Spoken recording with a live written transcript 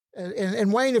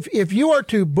And Wayne, if you are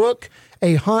to book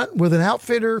a hunt with an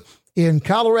outfitter in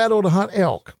Colorado to hunt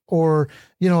elk, or,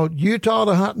 Utah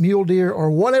to hunt mule deer,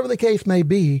 or whatever the case may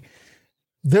be,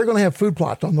 they're going to have food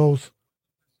plots on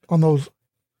those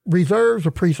reserves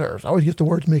or preserves. I always get the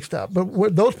words mixed up.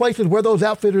 But those places where those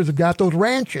outfitters have got those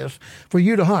ranches for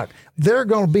you to hunt, they're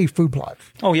going to be food plots.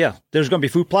 Oh, yeah. There's going to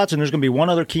be food plots, and there's going to be one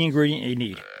other key ingredient you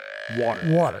need: water.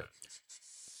 Water.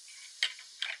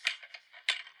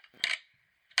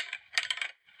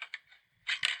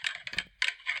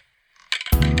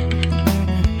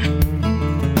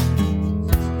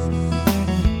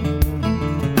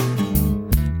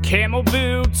 Camel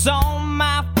boots on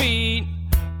my feet,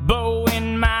 bow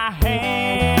in my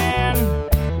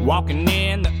hand, walking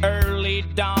in the early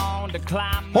dawn to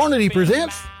climb. Hornady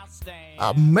presents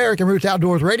American Roots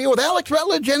Outdoors Radio with Alex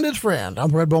Rutledge and his friend.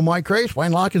 I'm Redbone Mike Crace.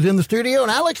 Wayne Locke is in the studio,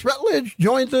 and Alex Rutledge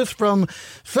joins us from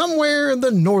somewhere in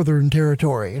the Northern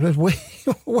Territory.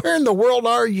 Where in the world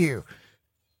are you?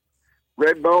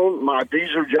 Redbone, my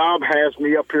diesel job has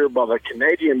me up here by the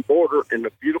Canadian border in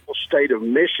the beautiful state of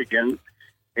Michigan,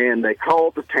 and they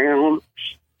call the town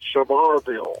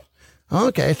Chevalville.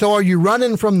 Okay, so are you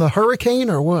running from the hurricane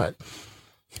or what?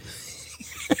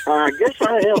 I guess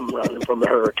I am running from the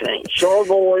hurricane.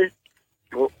 Charlevoix,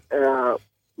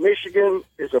 Michigan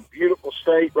is a beautiful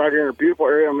state right here in a beautiful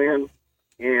area I'm in,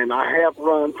 and I have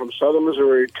run from southern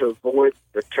Missouri to avoid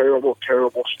the terrible,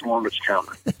 terrible storm that's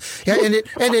coming. Yeah, and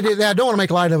I don't want to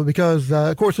make light of it because,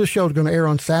 of course, this show is going to air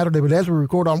on Saturday, but as we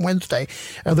record on Wednesday,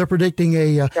 they're predicting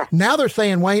now they're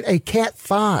saying, Wayne, a Cat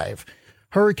 5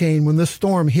 hurricane when this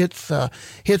storm hits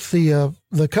the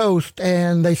coast,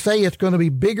 and they say it's going to be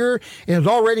bigger, and it's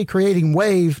already creating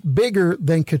waves bigger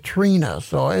than Katrina.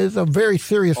 So it's a very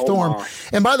serious storm. My.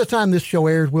 And by the time this show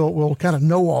airs, we'll kind of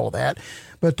know all of that.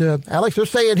 But, Alex, they're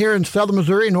saying here in southern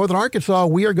Missouri and northern Arkansas,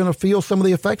 we are going to feel some of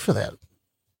the effects of that.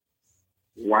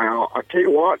 Wow. I tell you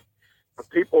what, if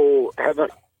people haven't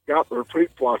got their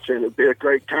food plots in, it'd be a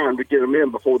great time to get them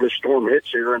in before this storm hits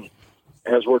here. And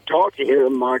as we're talking here,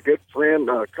 my good friend,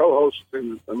 co-host,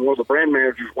 and one of the brand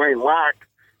managers, Wayne Locke,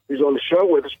 who's on the show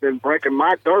with us, been breaking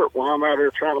my dirt while I'm out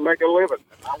here trying to make a living.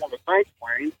 And I want to thank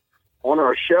Wayne on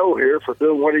our show here for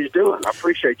doing what he's doing. I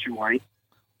appreciate you, Wayne.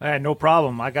 Hey, no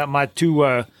problem. I got my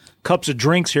 2 cups of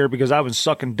drinks here because I've been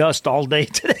sucking dust all day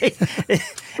today.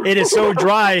 It is so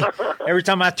dry. Every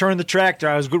time I turn the tractor,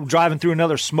 I was driving through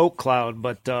another smoke cloud.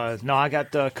 But no, I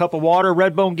got a cup of water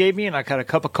Redbone gave me, and I got a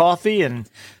cup of coffee, and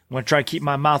I'm going to try to keep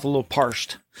my mouth a little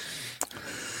parched.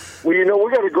 Well,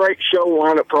 we got a great show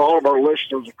lined up for all of our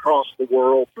listeners across the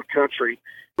world, the country.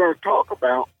 We're going to talk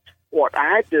about what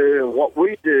I do and what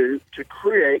we do to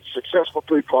create successful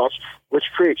food plots, which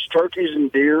creates turkeys and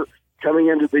deer coming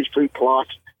into these food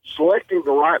plots, selecting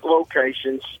the right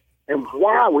locations, and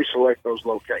why we select those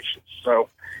locations. So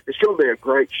it's going to be a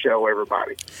great show,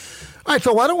 everybody. All right,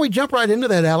 so why don't we jump right into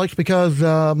that, Alex, because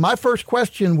my first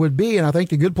question would be, and I think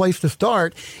the good place to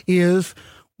start is,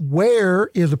 where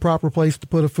is the proper place to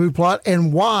put a food plot,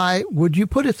 and why would you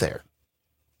put it there?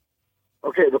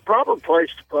 Okay, the proper place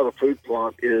to put a food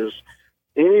plot is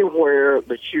anywhere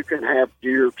that you can have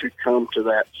deer to come to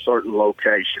that certain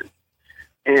location.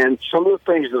 And some of the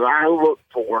things that I look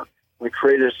for when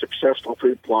creating a successful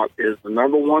food plot is the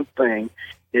number one thing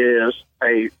is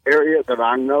a area that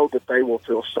I know that they will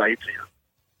feel safe in.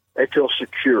 They feel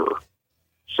secure.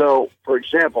 So, for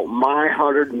example, my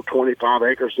 125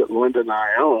 acres that Linda and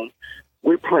I own,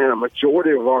 we plant a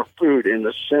majority of our food in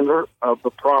the center of the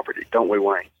property, don't we,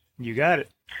 Wayne? You got it.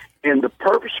 And the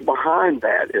purpose behind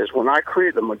that is when I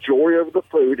create the majority of the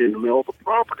food in the middle of the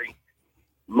property,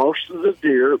 most of the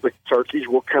deer, the turkeys,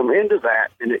 will come into that,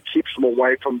 and it keeps them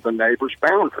away from the neighbor's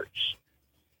boundaries.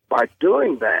 By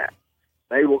doing that,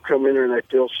 they will come in there and they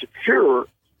feel secure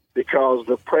because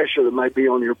the pressure that may be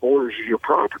on your borders is your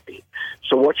property.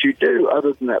 So what you do,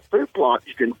 other than that food plot,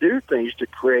 you can do things to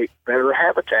create better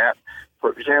habitat.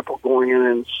 For example, going in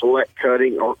and select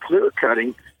cutting or clear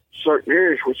cutting certain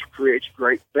areas, which creates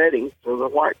great bedding for the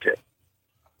whitetail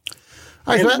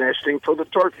and nesting for the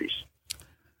turkeys.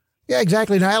 Yeah,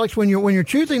 exactly. Now, Alex, when you're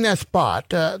choosing that spot,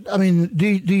 do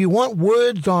you want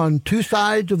woods on 2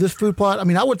 sides of this food plot? I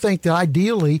mean, I would think that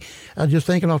ideally, just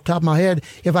thinking off the top of my head,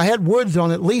 if I had woods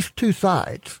on at least 2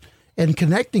 sides and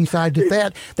connecting sides to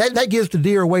that gives the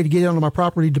deer a way to get onto my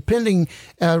property, depending,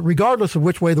 regardless of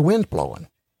which way the wind's blowing.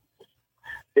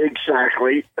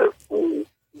 Exactly.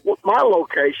 My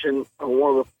location,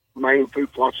 one of the main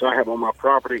food plots I have on my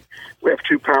property, we have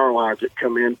 2 power lines that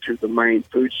come into the main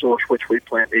food source, which we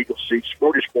plant Eagle Seed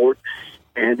Smorgasbord.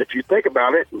 And if you think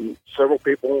about it, and several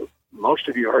people most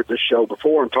of you heard this show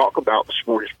before and talk about the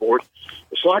smorgasbord.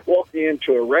 It's like walking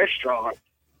into a restaurant,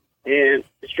 and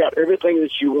it's got everything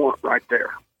that you want right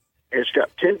there. It's got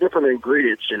 10 different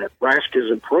ingredients in it,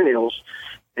 brassicas and perennials,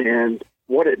 and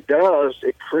what it does,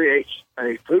 it creates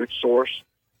a food source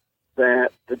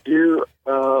that the deer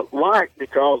like,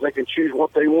 because they can choose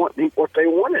what they want and eat what they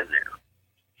want in there.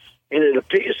 And it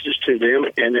appeases to them,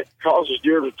 and it causes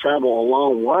deer to travel a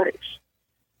long ways.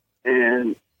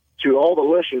 And to all the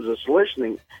listeners that's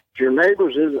listening, if your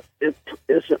neighbors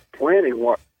isn't planning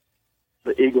what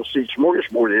the Eagle Seed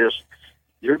Smorgasbord is,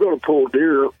 you're going to pull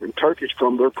deer and turkeys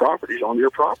from their properties on your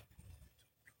property.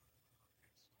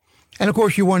 And of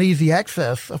course, you want easy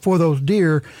access for those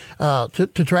deer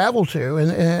to travel to,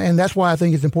 and that's why I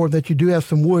think it's important that you do have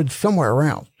some woods somewhere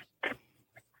around.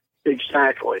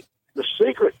 Exactly. The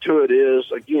secret to it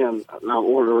is, again, and I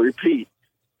want to repeat,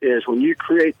 is when you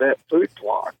create that food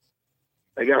plot,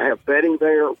 they got to have bedding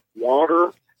there,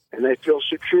 water, and they feel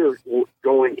secure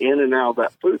going in and out of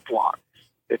that food plot.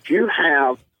 If you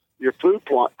have your food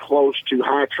plot close to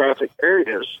high traffic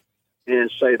areas,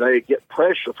 and say they get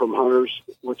pressure from hunters,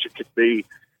 which it could be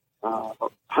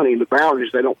hunting the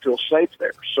boundaries, they don't feel safe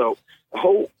there. So the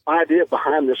whole idea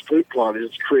behind this food plot is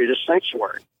to create a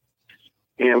sanctuary.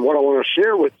 And what I want to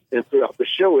share with you throughout the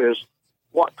show is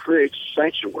what creates a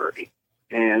sanctuary.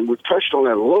 And we've touched on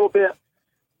that a little bit,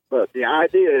 but the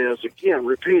idea is, again,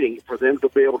 repeating, for them to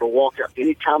be able to walk out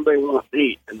anytime they want to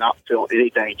eat and not feel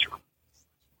any danger.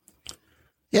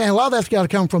 Yeah, and a lot of that's got to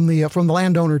come from the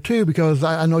landowner too, because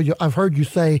I know I've heard you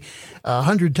say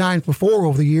 100 times before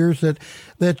over the years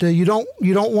that you don't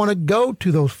want to go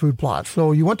to those food plots.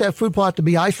 So you want that food plot to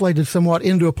be isolated somewhat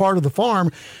into a part of the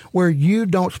farm where you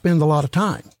don't spend a lot of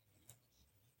time.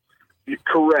 You're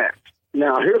correct.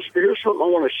 Now here's something I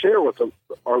want to share with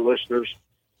our listeners.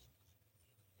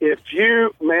 If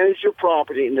you manage your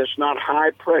property and it's not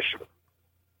high pressure,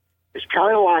 it's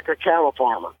kind of like a cattle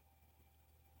farmer.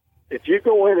 If you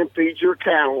go in and feed your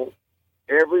cattle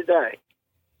every day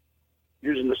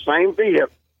using the same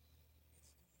vehicle,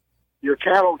 your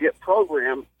cattle get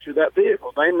programmed to that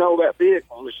vehicle. They know that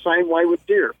vehicle. The same way with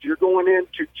deer. If you're going in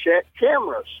to check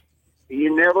cameras, and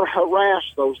you never harass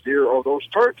those deer or those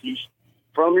turkeys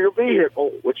from your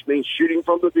vehicle, which means shooting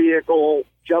from the vehicle,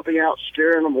 jumping out,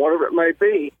 scaring them, whatever it may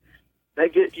be, they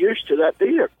get used to that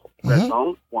vehicle. That's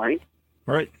on point.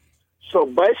 Right. So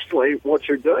basically what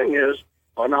you're doing is,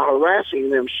 by not harassing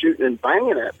them, shooting and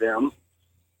banging at them,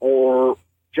 or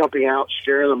jumping out,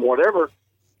 scaring them, whatever,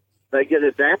 they get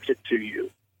adapted to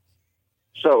you.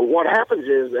 So what happens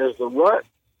is, as the rut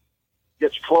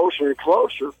gets closer and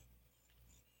closer,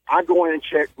 I go in and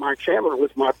check my camera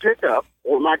with my pickup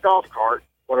or my golf cart,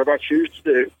 whatever I choose to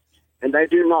do, and they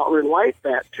do not relate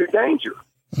that to danger.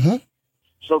 Mm-hmm.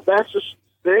 So that's a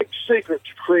big secret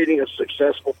to creating a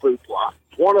successful food plot.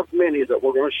 One of many that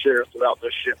we're going to share throughout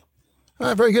this show.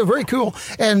 Very good, very cool,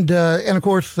 and of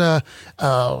course,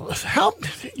 how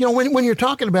when you're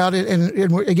talking about it,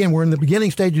 and again, we're in the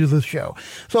beginning stages of this show.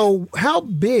 So, how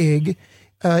big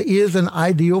is an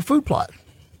ideal food plot?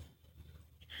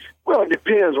 Well, it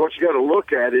depends. What you got to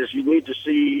look at is you need to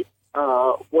see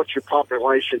what your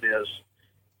population is.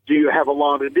 Do you have a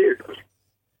lot of deer?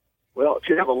 Well, if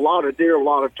you have a lot of deer, a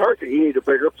lot of turkey, you need a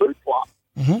bigger food plot.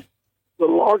 Mm-hmm. The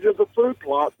larger the food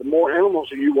plot, the more animals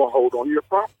you will hold on your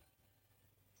property.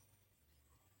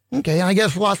 Okay, and I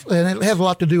guess and it has a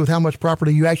lot to do with how much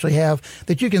property you actually have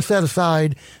that you can set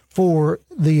aside for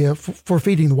the for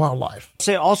feeding the wildlife.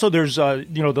 Say also, there's the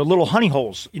little honey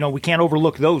holes. We can't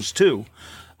overlook those too.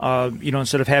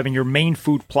 Instead of having your main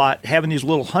food plot, having these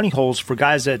little honey holes for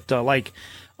guys that like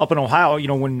up in Ohio.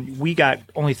 when we got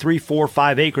only 3, 4,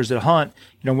 5 acres to hunt,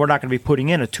 we're not going to be putting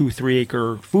in a 2-3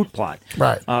 acre food plot.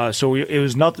 Right. So it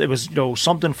was nothing. It was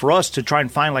something for us to try and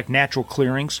find like natural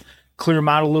clearings. Clear them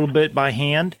out a little bit by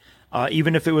hand,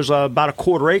 even if it was about a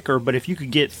quarter acre. But if you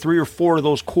could get 3 or 4 of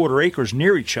those quarter acres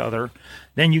near each other,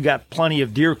 then you got plenty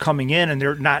of deer coming in, and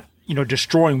they're not,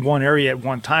 destroying one area at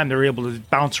one time. They're able to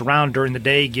bounce around during the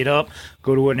day, get up,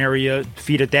 go to an area,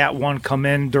 feed at that one, come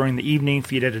in during the evening,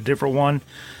 feed at a different one.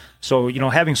 So,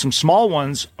 having some small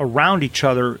ones around each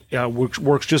other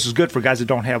works just as good for guys that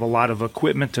don't have a lot of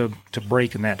equipment to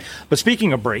break in that. But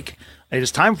speaking of break, it is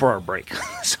time for our break.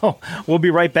 So we'll be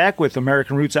right back with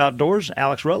American Roots Outdoors,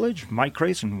 Alex Rutledge, Mike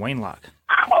Crace, and Wayne Locke.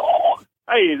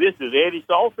 Hey, this is Eddie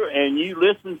Salter, and you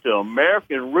listen to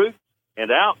American Roots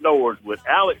and Outdoors with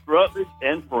Alex Rutledge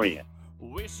and friends.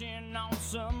 Wishing on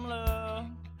some love.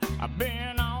 I've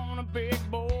been on a big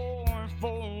boy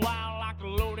for a while. I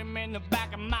can load him in the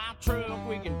back of my truck.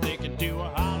 We can take it to a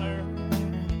holler.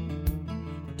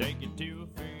 Take it to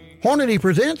a field. Hornady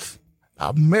presents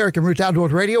American Roots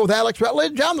Outdoors Radio with Alex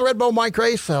Rutledge. I'm the Redbone Mike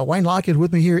Race. Wayne Locke is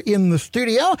with me here in the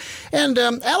studio. And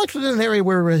Alex is in an area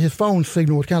where his phone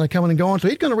signal was kind of coming and going, so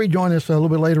he's going to rejoin us a little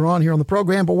bit later on here on the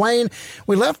program. But Wayne,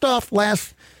 we left off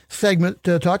last segment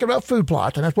talking about food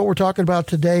plots, and that's what we're talking about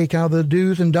today, kind of the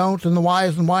do's and don'ts and the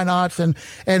whys and why nots and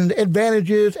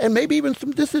advantages and maybe even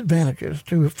some disadvantages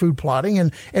to food plotting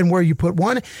and where you put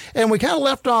one. And we kind of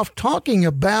left off talking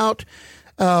about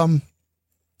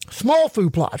small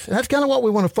food plots. And that's kind of what we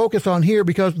want to focus on here,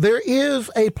 because there is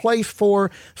a place for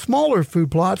smaller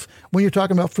food plots when you're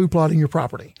talking about food plotting your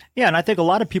property. Yeah, and I think a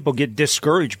lot of people get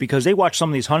discouraged because they watch some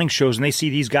of these hunting shows and they see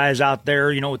these guys out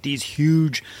there, with these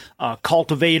huge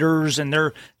cultivators and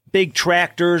their big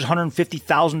tractors,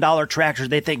 $150,000 tractors.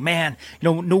 They think, man,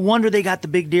 no wonder they got the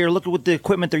big deer. Look at what the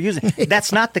equipment they're using.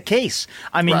 That's not the case.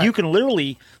 I mean, You can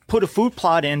literally put a food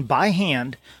plot in by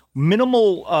hand,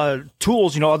 minimal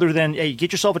tools, other than, hey,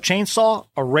 get yourself a chainsaw,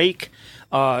 a rake,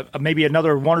 maybe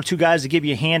another one or two guys to give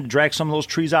you a hand to drag some of those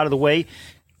trees out of the way.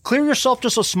 Clear yourself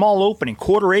just a small opening.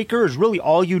 Quarter acre is really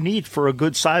all you need for a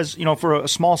good size, for a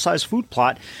small size food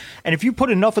plot. And if you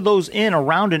put enough of those in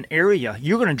around an area,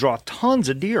 you're going to draw tons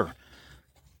of deer.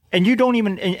 And you don't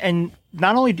even, and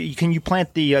not only can you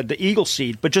plant the eagle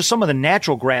seed, but just some of the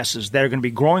natural grasses that are going to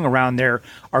be growing around there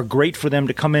are great for them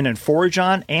to come in and forage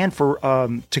on, and for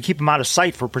to keep them out of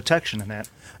sight for protection and that.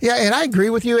 Yeah, and I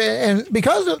agree with you. And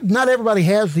because not everybody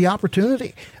has the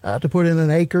opportunity to put in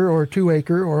an acre or a 2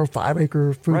 acre or a 5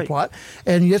 acre food plot,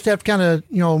 and you just have to kind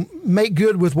of make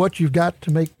good with what you've got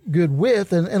to make good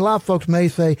with. And a lot of folks may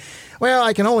say, well,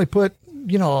 I can only put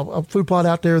a food plot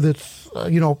out there that's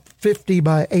 50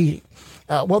 by 80.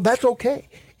 Well, that's okay.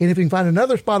 And if you can find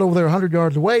another spot over there 100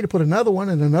 yards away to put another one,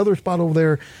 and another spot over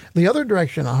there the other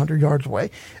direction 100 yards away,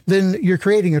 then you're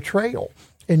creating a trail.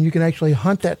 And you can actually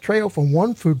hunt that trail from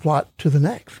one food plot to the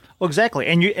next. Well, exactly.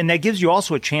 And that gives you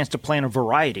also a chance to plant a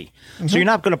variety. Mm-hmm. So you're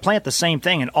not going to plant the same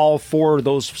thing in all 4 of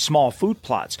those small food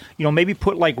plots. Maybe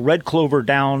put like red clover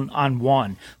down on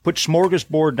one, put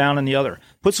smorgasbord down on the other,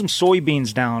 put some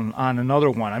soybeans down on another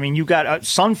one. I mean, you got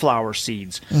sunflower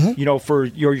seeds, for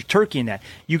your turkey and that.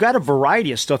 You got a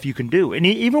variety of stuff you can do. And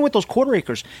even with those quarter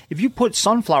acres, if you put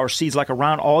sunflower seeds like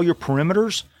around all your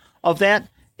perimeters of that,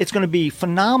 it's going to be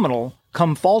phenomenal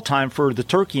come fall time for the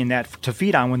turkey and that to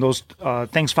feed on when those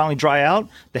things finally dry out,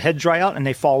 the heads dry out, and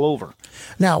they fall over.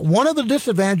 Now, one of the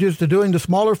disadvantages to doing the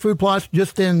smaller food plots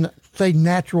just in, say,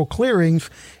 natural clearings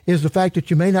is the fact that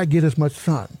you may not get as much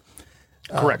sun.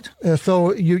 Correct.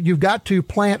 So you've got to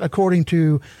plant according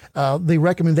to the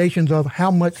recommendations of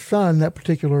how much sun that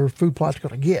particular food plot's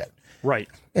going to get. Right.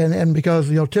 And because,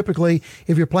 typically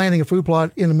if you're planting a food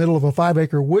plot in the middle of a 5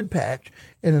 acre wood patch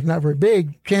and it's not very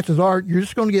big, chances are you're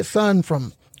just going to get sun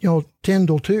from, 10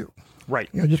 till 2. Right.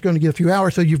 You're just going to get a few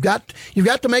hours. So you've got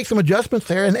to make some adjustments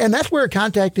there. And that's where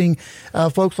contacting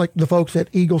folks like the folks at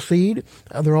Eagle Seed,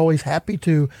 they're always happy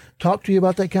to talk to you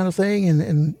about that kind of thing.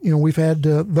 And we've had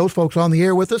those folks on the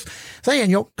air with us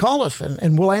saying, call us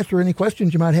and we'll answer any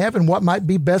questions you might have and what might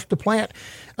be best to plant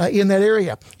in that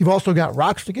area. You've also got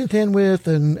rocks to contend with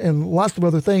and lots of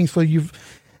other things. So you've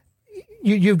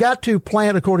got to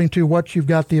plant according to what you've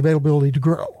got the availability to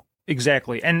grow.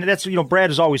 Exactly. And that's,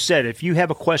 Brad has always said, if you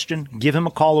have a question, give him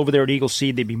a call over there at Eagle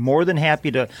Seed. They'd be more than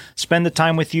happy to spend the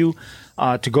time with you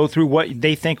to go through what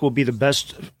they think will be the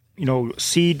best,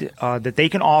 seed that they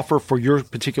can offer for your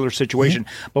particular situation.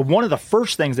 Mm-hmm. But one of the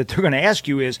first things that they're going to ask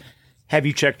you is, have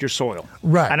you checked your soil?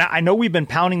 Right. And I know we've been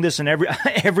pounding this in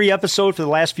every episode for the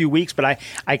last few weeks, but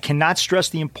I cannot stress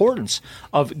the importance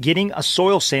of getting a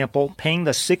soil sample, paying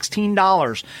the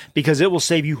 $16, because it will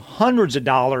save you hundreds of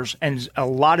dollars and a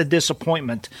lot of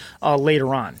disappointment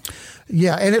later on.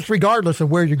 Yeah, and it's regardless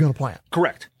of where you're going to plant.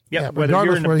 Correct. Yep. Yeah, whether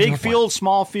you're in a big field,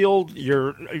 small field,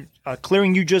 you're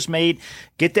clearing you just made,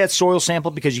 get that soil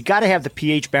sample, because you got to have the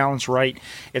pH balance right.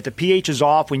 If the pH is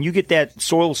off, when you get that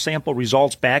soil sample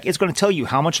results back, it's going to tell you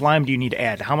how much lime do you need to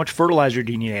add, how much fertilizer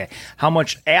do you need to add, how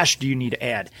much ash do you need to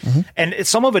add. Mm-hmm. And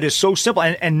some of it is so simple,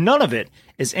 and none of it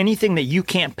is anything that you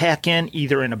can't pack in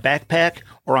either in a backpack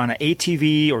or on an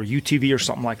ATV or UTV or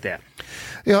something like that.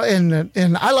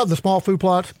 And I love the small food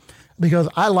plots, because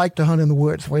I like to hunt in the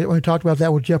woods. We talked about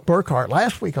that with Jeff Burkhart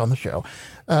last week on the show.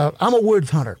 I'm a woods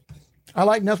hunter. I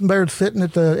like nothing better than sitting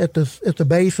at the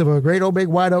base of a great old big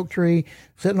white oak tree,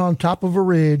 sitting on top of a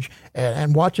ridge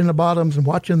and watching the bottoms and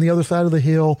watching the other side of the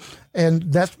hill. And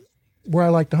that's where I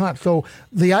like to hunt. So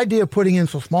the idea of putting in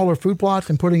some smaller food plots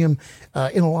and putting them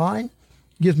in a line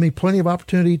gives me plenty of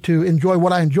opportunity to enjoy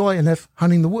what I enjoy, and that's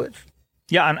hunting the woods.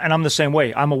 Yeah, and I'm the same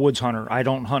way. I'm a woods hunter. I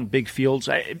don't hunt big fields.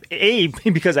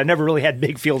 Because I never really had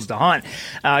big fields to hunt.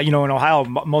 In Ohio,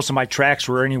 most of my tracts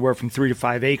were anywhere from 3 to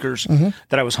 5 acres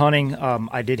that I was hunting.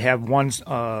 I did have one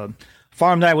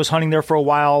farm that I was hunting there for a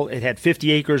while. It had 50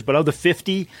 acres, but of the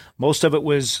 50, most of it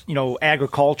was,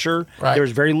 agriculture. Right. There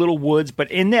was very little woods,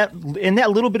 but in that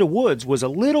little bit of woods was a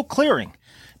little clearing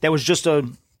that was just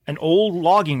an old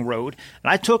logging road,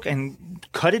 and I took and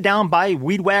cut it down by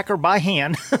weed whacker by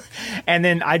hand, and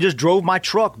then I just drove my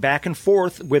truck back and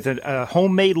forth with a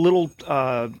homemade little,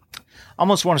 I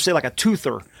almost want to say like a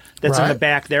toother that's in the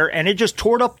back there, and it just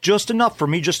tore it up just enough for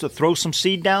me just to throw some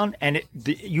seed down, and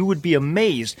you would be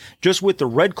amazed just with the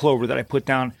red clover that I put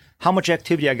down how much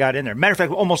activity I got in there. Matter of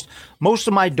fact, almost most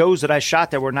of my does that I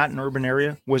shot that were not in an urban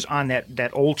area was on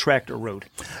that old tractor road.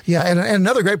 Yeah, and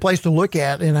another great place to look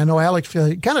at, and I know Alex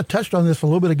kind of touched on this a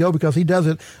little bit ago because he does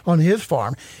it on his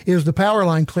farm, is the power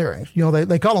line clearings.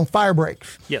 They call them fire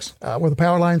breaks. Yes. Where the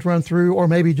power lines run through, or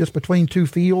maybe just between two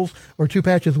fields or two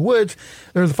patches of woods,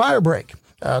 there's a fire break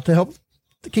to help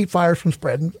to keep fires from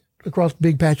spreading across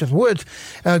big patches of woods.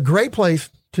 A great place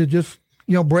to just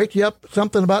break you up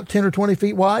something about 10 or 20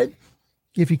 feet wide,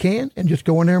 if you can, and just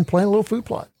go in there and plant a little food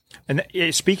plot. And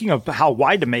speaking of how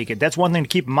wide to make it, that's one thing to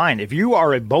keep in mind. If you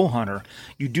are a bow hunter,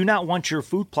 you do not want your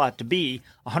food plot to be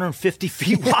 150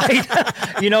 feet wide,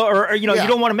 you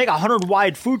don't want to make a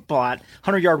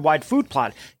 100-yard wide food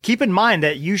plot. Keep in mind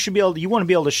that you want to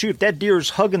be able to shoot. If that deer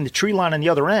is hugging the tree line on the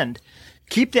other end,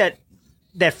 keep that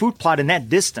food plot in that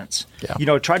distance.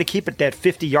 Yeah. Try to keep it that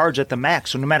 50 yards at the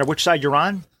max. So no matter which side you're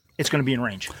on, it's going to be in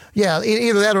range. Yeah,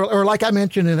 either that or like I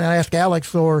mentioned and I asked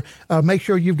Alex, or make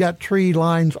sure you've got tree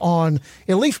lines on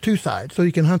at least two sides so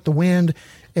you can hunt the wind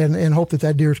and hope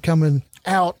that deer is coming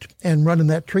out and running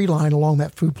that tree line along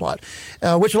that food plot,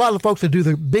 which a lot of the folks that do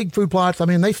the big food plots,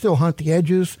 they still hunt the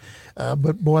edges.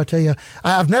 But boy, I tell you,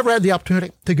 I've never had the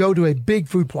opportunity to go to a big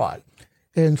food plot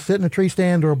and sit in a tree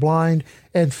stand or a blind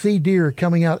and see deer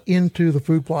coming out into the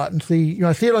food plot and see,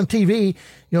 I see it on TV,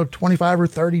 25 or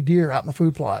 30 deer out in the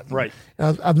food plot. Right.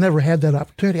 I've never had that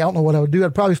opportunity. I don't know what I would do.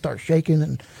 I'd probably start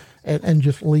shaking and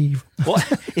just leave. Well,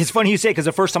 it's funny you say, because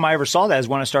the first time I ever saw that is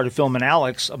when I started filming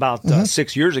Alex about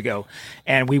 6 years ago,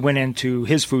 and we went into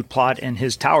his food plot and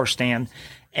his tower stand.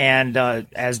 And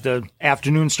as the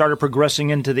afternoon started progressing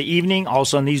into the evening, all of a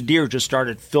sudden these deer just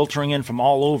started filtering in from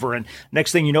all over. And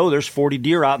next thing you know, there's 40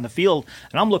 deer out in the field.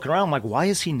 And I'm looking around, I'm like, why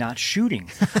is he not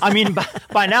shooting?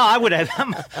 By now I would have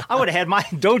had my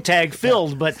doe tag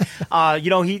filled. But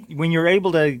when you're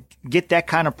able to get that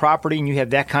kind of property and you have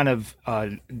that kind of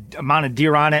amount of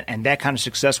deer on it and that kind of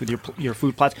success with your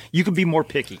food plots, you can be more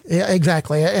picky. Yeah,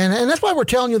 exactly. And that's why we're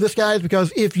telling you this, guys,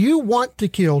 because if you want to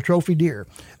kill trophy deer,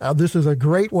 this is a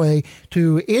great way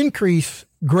to increase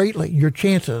greatly your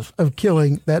chances of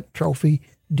killing that trophy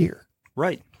deer.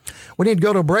 Right. We need to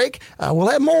go to a break. We'll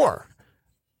have more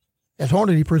as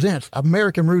Hornady presents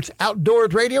American Roots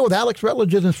Outdoors Radio with Alex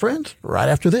Rutledge and his friends right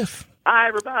after this. Hi,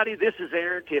 everybody. This is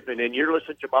Aaron Tippin, and you're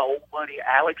listening to my old buddy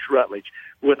Alex Rutledge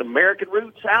with American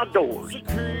Roots Outdoors.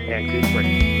 And good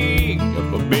break.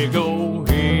 Up a big old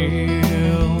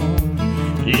hill,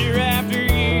 year after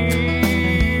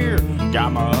year,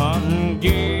 got my hunting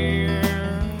gear.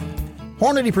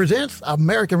 Hornady presents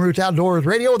American Roots Outdoors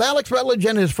Radio with Alex Rutledge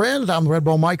and his friends. I'm the Red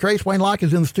Bull Mike Race. Wayne Locke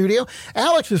is in the studio.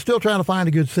 Alex is still trying to find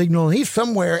a good signal, and he's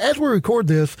somewhere, as we record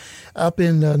this, up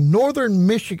in northern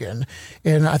Michigan.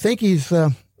 And I think he's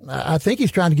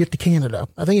trying to get to Canada.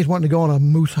 I think he's wanting to go on a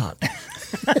moose hunt.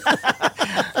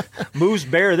 Moose,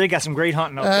 bear, they got some great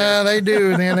hunting up there. They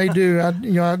do, man. They do.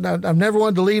 I've never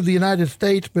wanted to leave the United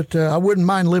States, but I wouldn't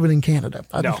mind living in Canada.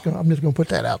 I'm just going to put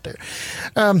that out there.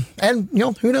 And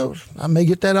who knows? I may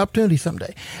get that opportunity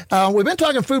someday. We've been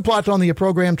talking food plots on the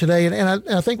program today, and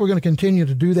I think we're going to continue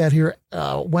to do that here,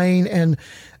 Wayne. And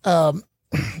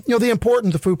the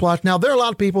importance of food plots. Now, there are a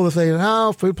lot of people that say,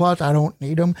 "No, food plots, I don't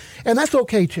need them," and that's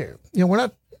okay too. We're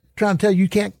not trying to tell you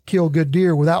can't kill good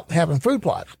deer without having food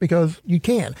plots, because you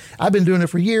can. I've been doing it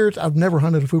for years. I've never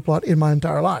hunted a food plot in my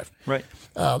entire life. Right.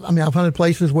 I've hunted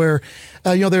places where,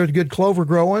 there's good clover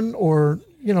growing, or,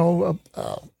 good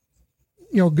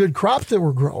crops that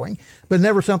were growing, but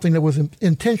never something that was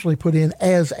intentionally put in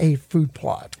as a food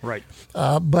plot. Right.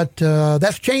 But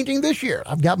that's changing this year.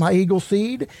 I've got my Eagle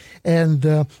seed,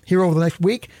 and here over the next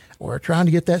week, we're trying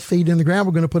to get that seed in the ground.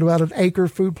 We're going to put about an acre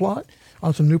food plot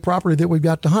on some new property that we've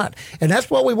got to hunt. And that's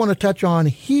what we want to touch on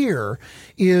here,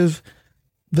 is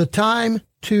the time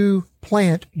to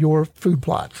plant your food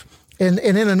plots. And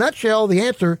in a nutshell, the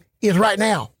answer is right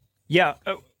now. Yeah.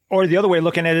 Or the other way of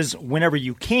looking at it is whenever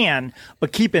you can,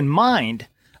 but keep in mind,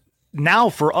 now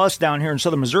for us down here in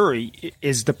southern Missouri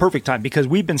is the perfect time, because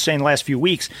we've been saying the last few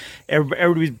weeks,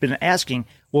 everybody's been asking,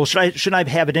 well, should I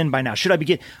have it in by now? Should I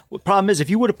begin? Well, the problem is, if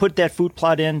you would have put that food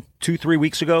plot in 2-3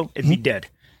 weeks ago, it'd be dead,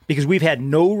 because we've had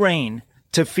no rain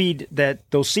to feed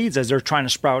those seeds as they're trying to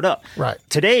sprout up. Right.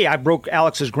 Today, I broke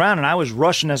Alex's ground, and I was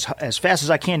rushing as fast as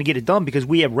I can to get it done because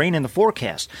we have rain in the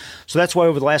forecast. So that's why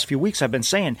over the last few weeks I've been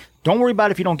saying, don't worry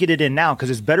about it if you don't get it in now, because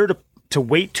it's better to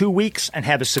wait 2 weeks and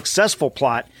have a successful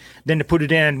plot than to put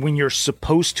it in when you're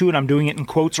supposed to, and I'm doing it in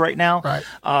quotes right now,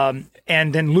 right.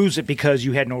 And then lose it because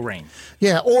you had no rain.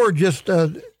 Yeah, or just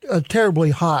a terribly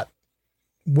hot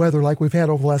weather like we've had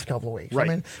over the last couple of weeks. Right.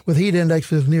 I mean, with heat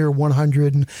indexes near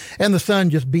 100 and the sun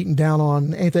just beating down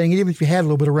on anything, even if you had a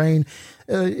little bit of rain,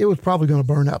 it was probably going to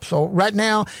burn up. So right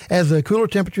now, as the cooler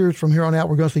temperatures from here on out,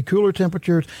 we're going to see cooler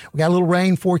temperatures. We got a little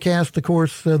rain forecast, of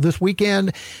course, this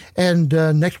weekend, and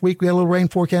next week we got a little rain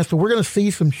forecast. So we're going to see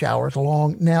some showers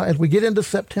along now as we get into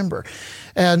September.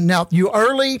 And now, you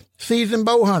early season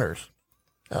bow hunters,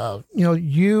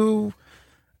 you're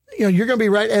going to be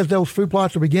right as those food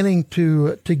plots are beginning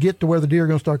to get to where the deer are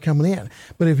going to start coming in.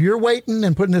 But if you're waiting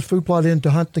and putting this food plot in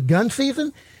to hunt the gun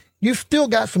season, you've still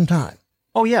got some time.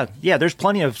 Oh, yeah. Yeah, there's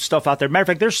plenty of stuff out there. Matter of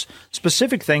fact, there's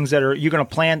specific things that you're going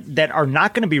to plant that are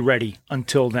not going to be ready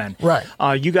until then. Right.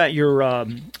 You got your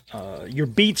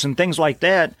beets and things like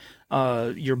that,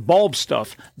 your bulb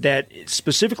stuff that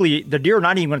specifically the deer are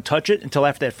not even going to touch it until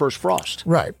after that first frost.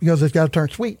 Right, because it's got to turn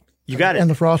sweet. You got it. And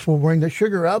the frost will bring the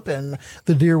sugar up, and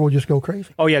the deer will just go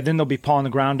crazy. Oh, yeah. Then they'll be pawing the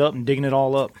ground up and digging it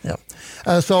all up.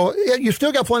 Yeah. So you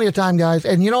still got plenty of time, guys.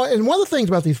 And, and one of the things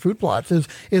about these food plots is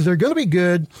they're going to be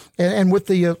good. And with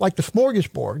the, like the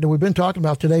smorgasbord that we've been talking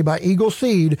about today by Eagle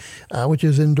Seed, which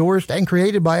is endorsed and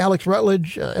created by Alex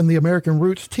Rutledge and the American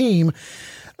Roots team,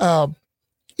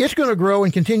 it's going to grow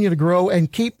and continue to grow and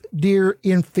keep deer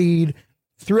in feed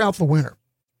throughout the winter.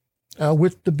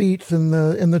 With the beets and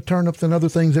the turnips and other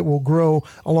things that will grow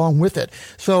along with it.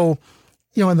 So,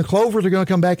 and the clovers are going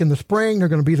to come back in the spring. They're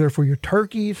going to be there for your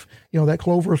turkeys. That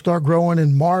clover will start growing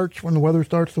in March when the weather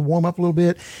starts to warm up a little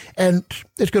bit. And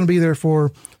it's going to be there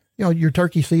for, your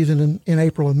turkey season in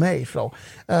April and May. So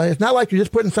it's not like you're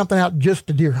just putting something out just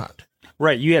to deer hunt.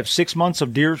 Right. You have 6 months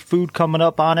of deer food coming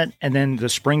up on it. And then the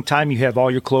springtime, you have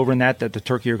all your clover and that the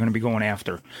turkey are going to be going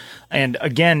after. And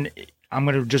again, I'm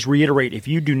going to just reiterate, if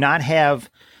you do not have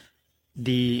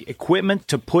the equipment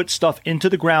to put stuff into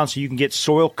the ground so you can get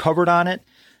soil covered on it,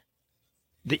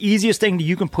 the easiest thing that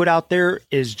you can put out there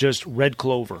is just red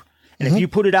clover. And if you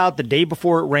put it out the day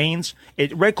before it rains,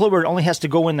 red clover only has to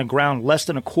go in the ground less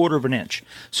than 1/4 of an inch.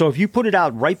 So if you put it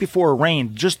out right before it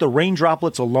rains, just the rain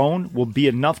droplets alone will be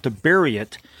enough to bury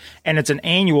it. And it's an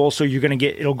annual, so you're going to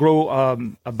it'll grow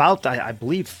about, I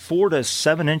believe, 4 to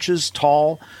 7 inches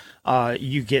tall.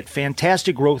 You get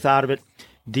fantastic growth out of it.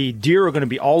 The deer are going to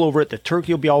be all over it. The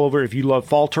turkey will be all over it. If you love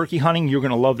fall turkey hunting, you're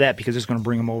going to love that because it's going to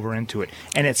bring them over into it.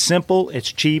 And it's simple,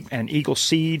 it's cheap, and Eagle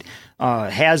Seed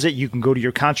has it. You can go to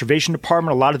your conservation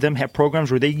department. A lot of them have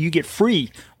programs where you get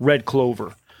free red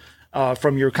clover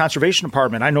from your conservation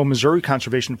department. I know Missouri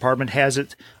Conservation Department has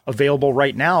it available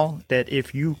right now that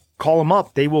if you call them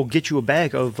up, they will get you a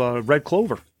bag of red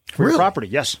clover for your property.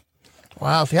 Yes.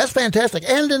 Wow, see, that's fantastic.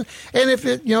 And if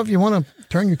if you want to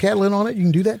turn your cattle in on it, you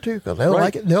can do that too, because they'll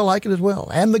like it. They'll like it as well,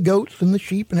 and the goats and the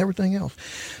sheep and everything else.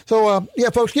 So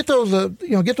folks, get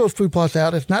those food plots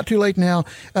out. It's not too late now.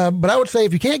 But I would say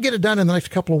if you can't get it done in the next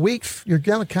couple of weeks, you're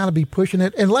gonna kind of be pushing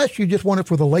it, unless you just want it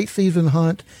for the late season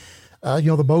hunt,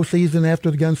 the bow season after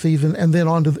the gun season, and then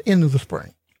on to the end of the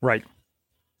spring. Right.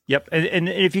 Yep. And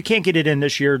if you can't get it in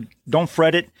this year, don't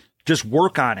fret it. Just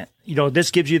work on it.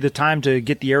 This gives you the time to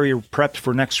get the area prepped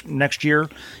for next year.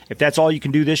 If that's all you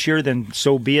can do this year, then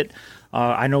so be it.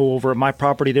 I know over at my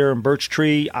property there in Birch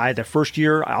Tree, the first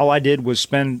year, all I did was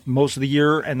spend most of the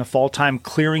year and the fall time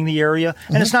clearing the area.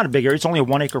 And it's not a big area. It's only a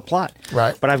 1 acre plot.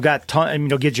 Right. But I've got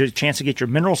get you a chance to get your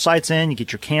mineral sites in, you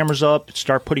get your cameras up,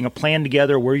 start putting a plan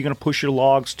together where you're going to push your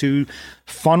logs to,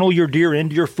 funnel your deer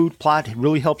into your food plot. It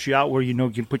really helps you out where you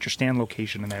can put your stand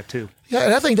location in that too. Yeah,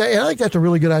 and I think that's a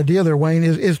really good idea there, Wayne,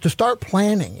 is to start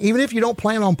planning. Even if you don't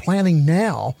plan on planning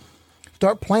now,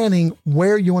 start planning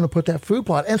where you want to put that food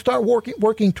plot and start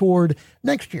working toward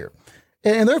next year.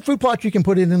 And there are food plots you can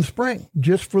put in the spring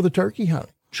just for the turkey hunt.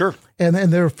 Sure. And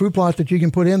there are food plots that you can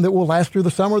put in that will last through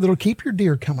the summer, that'll keep your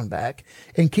deer coming back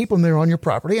and keep them there on your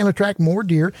property and attract more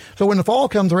deer. So when the fall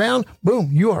comes around, boom,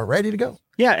 you are ready to go.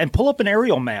 Yeah, and pull up an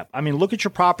aerial map. I mean, look at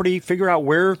your property, figure out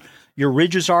where your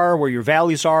ridges are, where your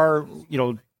valleys are,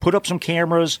 put up some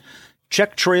cameras,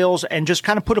 check trails, and just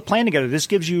kind of put a plan together. This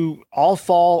gives you all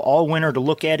fall, all winter to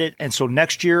look at it. And so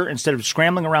next year, instead of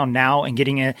scrambling around now and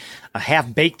getting a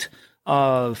half-baked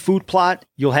food plot,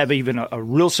 you'll have even a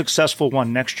real successful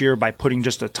one next year by putting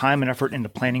just the time and effort into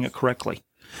planning it correctly.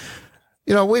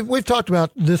 You know, we've talked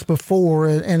about this before,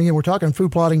 and again, we're talking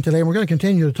food plotting today, and we're going to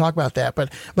continue to talk about that.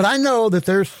 But I know that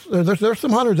there's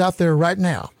some hunters out there right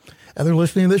now, and they're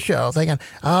listening to this show thinking,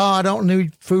 I don't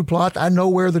need food plots. I know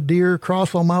where the deer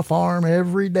cross on my farm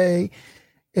every day.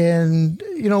 And,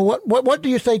 you know, what do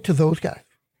you say to those guys?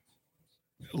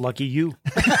 Lucky you.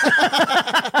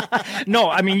 No,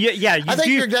 I mean, yeah. I think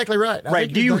you're exactly right.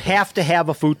 Right. Do you have to have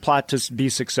a food plot to be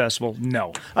successful?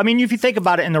 No. I mean, if you think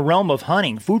about it in the realm of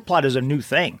hunting, food plot is a new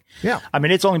thing. Yeah. I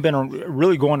mean, it's only been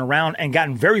really going around and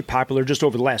gotten very popular just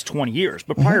over the last 20 years.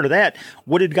 But prior to that,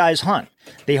 what did guys hunt?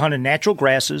 They hunted natural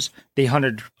grasses. They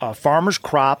hunted farmers'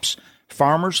 crops,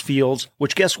 farmers' fields,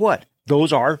 which guess what?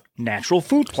 Those are natural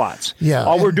food plots. Yeah.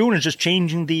 All we're doing is just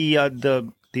changing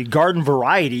the garden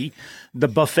variety, the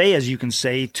buffet, as you can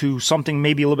say, to something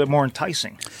maybe a little bit more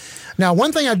enticing. Now,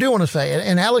 one thing I do want to say,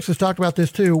 and Alex has talked about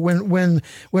this too, when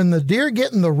the deer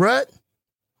get in the rut,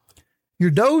 your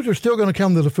does are still going to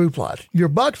come to the food plot. Your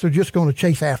bucks are just going to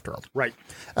chase after them. Right.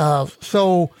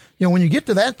 So, you know, when you get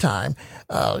to that time,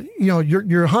 you know,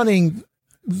 you're hunting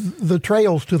the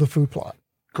trails to the food plot.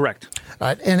 Correct. All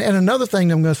right. And another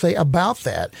thing I'm going to say about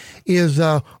that is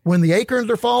when the acorns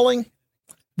are falling,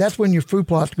 that's when your food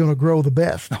plot's going to grow the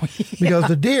best. Because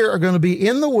the deer are going to be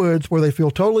in the woods where they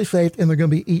feel totally safe, and they're going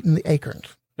to be eating the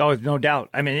acorns. Oh, no doubt.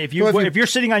 I mean, if you're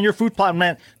sitting on your food plot,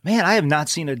 man, I have not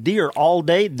seen a deer all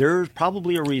day. There's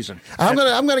probably a reason. I'm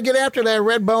gonna get after that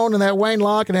Redbone and that Wayne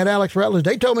Locke and that Alex Rutledge.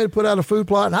 They told me to put out a food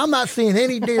plot, and I'm not seeing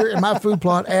any deer in my food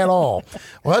plot at all.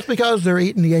 Well, that's because they're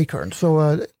eating the acorns.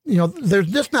 So, you know,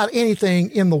 there's just not anything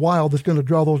in the wild that's going to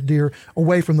draw those deer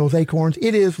away from those acorns.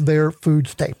 It is their food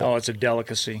staple. Oh, it's a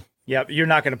delicacy. Yeah, you're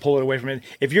not going to pull it away from it.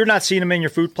 If you're not seeing them in your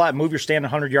food plot, move your stand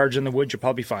 100 yards in the woods, you'll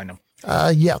probably find them.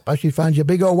 Yep, I should find you a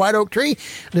big old white oak tree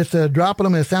that's dropping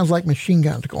them, and it sounds like machine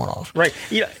guns going off. Right.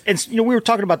 Yeah, and we were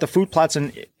talking about the food plots,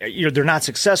 and they're not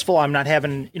successful. I'm not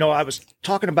having. I was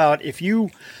talking about if you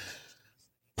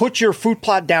put your food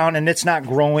plot down and it's not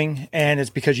growing, and it's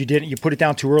because you put it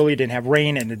down too early, didn't have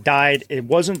rain, and it died. It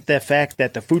wasn't the fact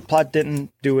that the food plot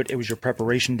didn't do it. It was your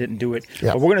preparation didn't do it.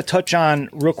 Yep. But we're going to touch on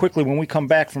real quickly when we come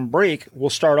back from break. We'll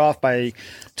start off by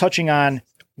touching on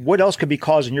what else could be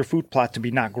causing your food plot to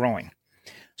be not growing.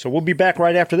 So we'll be back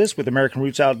right after this with American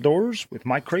Roots Outdoors with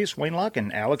Mike Crace, Wayne Locke,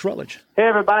 and Alex Rutledge. Hey,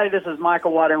 everybody, this is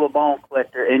Michael Waddell with Bone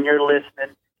Collector, and you're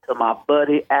listening to my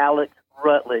buddy Alex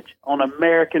Rutledge on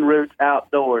American Roots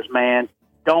Outdoors, man.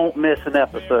 Don't miss an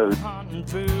episode. Hunting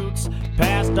boots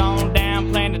passed on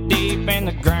down, planted deep in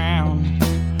the ground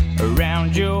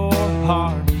around your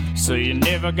heart, so you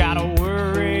never gotta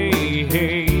worry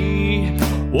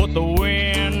what the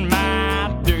wind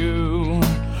might do.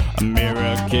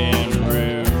 American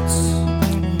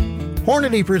Roots.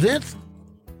 Hornady presents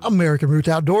American Roots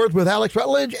Outdoors with Alex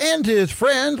Rutledge and his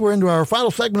friends. We're into our final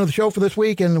segment of the show for this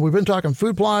week, and we've been talking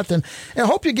food plots, and I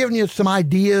hope you're giving you some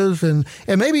ideas, and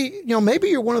maybe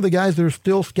you're one of the guys that are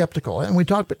still skeptical, and we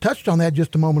touched on that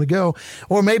just a moment ago,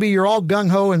 or maybe you're all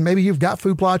gung-ho, and maybe you've got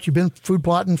food plots, you've been food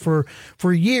plotting for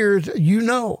years.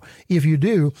 If you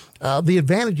do, the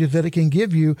advantages that it can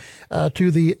give you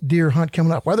to the deer hunt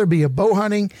coming up, whether it be a bow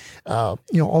hunting,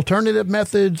 alternative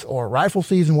methods, or rifle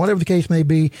season, whatever the case may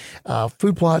be.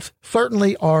 Food plots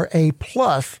certainly are a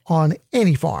plus on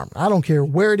any farm. I don't care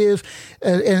where it is.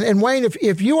 And Wayne,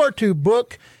 if you are to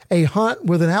book a hunt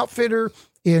with an outfitter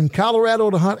in Colorado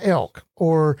to hunt elk,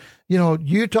 or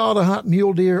Utah to hunt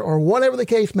mule deer, or whatever the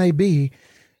case may be,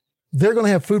 they're going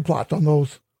to have food plots on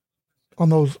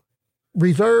those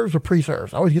reserves or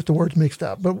preserves. I always get the words mixed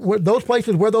up. But those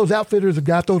places where those outfitters have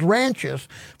got those ranches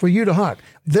for you to hunt,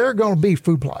 they're going to be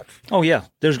food plots. Oh, yeah.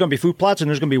 There's going to be food plots, and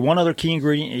there's going to be one other key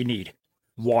ingredient you need.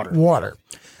 Water.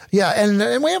 Yeah,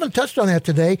 and we haven't touched on that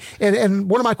today. And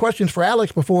one of my questions for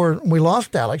Alex before we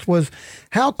lost Alex was,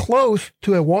 how close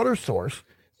to a water source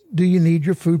do you need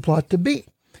your food plot to be?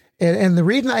 And the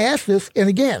reason I ask this, and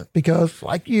again, because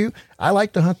like you, I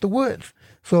like to hunt the woods.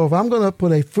 So if I'm going to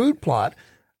put a food plot,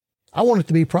 I want it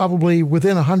to be probably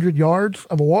within 100 yards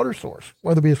of a water source,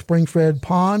 whether it be a spring-fed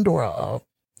pond or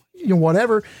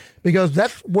whatever, because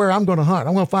that's where I'm going to hunt.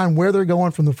 I'm going to find where they're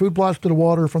going from the food plots to the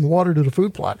water, from the water to the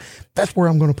food plot. That's where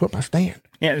I'm going to put my stand.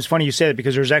 Yeah, it's funny you say that,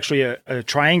 because there's actually a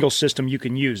triangle system you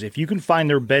can use. If you can find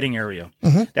their bedding area,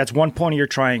 that's one point of your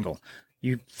triangle.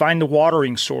 You find the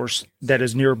watering source that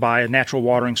is nearby, a natural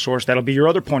watering source. That'll be your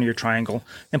other point of your triangle.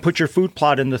 And put your food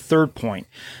plot in the third point.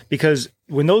 Because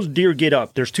when those deer get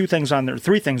up, there's three things on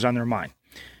their mind: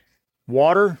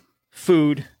 water,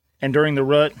 food, and during the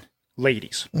rut,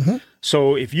 ladies.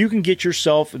 So if you can get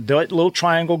yourself that little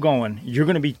triangle going, you're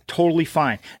going to be totally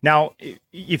fine. Now,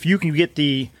 if you can get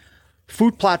the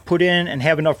food plot put in and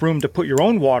have enough room to put your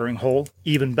own watering hole,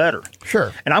 even better.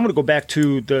 Sure. And I'm going to go back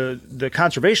to the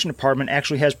conservation department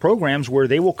actually has programs where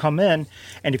they will come in,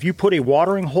 and if you put a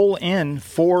watering hole in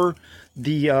for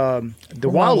the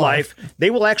wildlife, they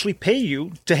will actually pay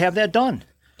you to have that done.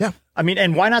 Yeah. I mean,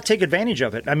 and why not take advantage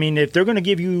of it? I mean, if they're going to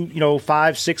give you, $500,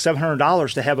 $600,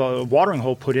 $700 to have a watering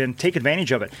hole put in, take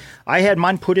advantage of it. I had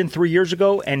mine put in 3 years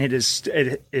ago, and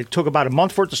it took about a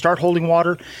month for it to start holding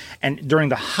water. And during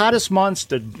the hottest months,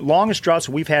 the longest droughts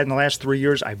we've had in the last 3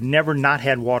 years, I've never not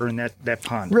had water in that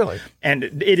pond. Really? And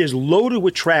it is loaded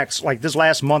with tracks, like this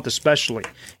last month especially.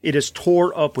 It is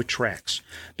tore up with tracks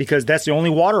because that's the only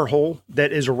water hole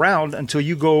that is around until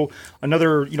you go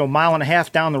another, mile and a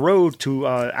half down the road to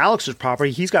Alex's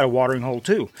property. He's got a watering hole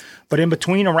too. But in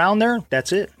between around there,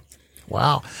 that's it.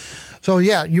 Wow. So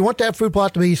yeah, you want that food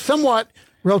plot to be somewhat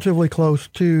relatively close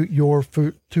to your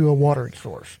food, to a watering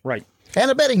source. Right. And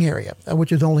a bedding area,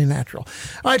 which is only natural.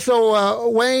 All right, so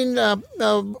Wayne,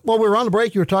 while we were on the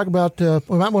break, you were talking about,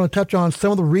 we might want to touch on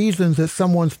some of the reasons that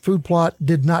someone's food plot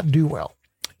did not do well.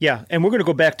 Yeah, and we're going to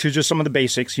go back to just some of the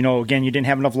basics. Again, you didn't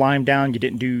have enough lime down. You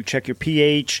didn't check your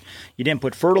pH. You didn't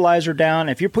put fertilizer down.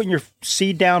 If you're putting your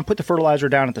seed down, put the fertilizer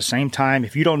down at the same time.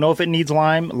 If you don't know if it needs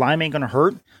lime ain't going to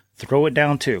hurt. Throw it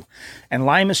down too. And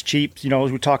lime is cheap.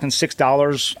 We're talking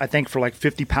 $6, I think, for like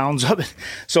 50 pounds of it.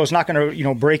 So it's not going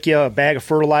to, break you a bag of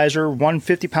fertilizer. One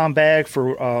 50-pound bag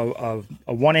for a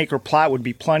 1 acre plot would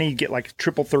be plenty. You get like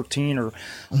triple 13 or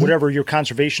whatever your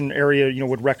conservation area,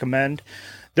 would recommend.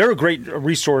 They're a great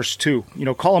resource too.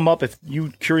 Call them up if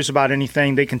you're curious about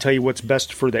anything. They can tell you what's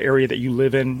best for the area that you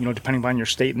live in, depending on your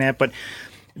state and that. But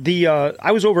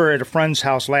I was over at a friend's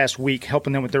house last week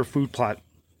helping them with their food plot.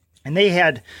 And they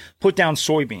had put down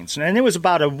soybeans. And it was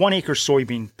about a 1 acre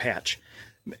soybean patch,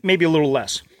 maybe a little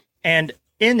less. And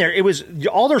in there,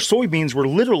 all their soybeans were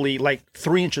literally like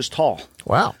 3 inches tall.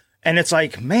 Wow. And it's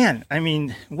like, man, I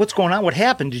mean, what's going on? What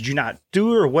happened? Did you not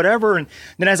do it or whatever? And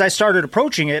then as I started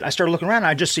approaching it, I started looking around and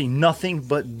I just see nothing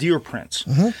but deer prints.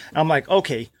 And I'm like,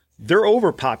 okay, they're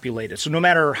overpopulated. So no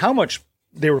matter how much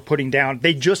they were putting down,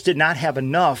 they just did not have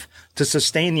enough to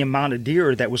sustain the amount of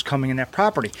deer that was coming in that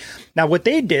property. Now, what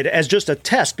they did as just a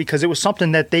test, because it was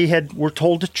something that they were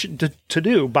told to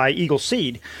do by Eagle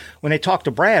Seed, when they talked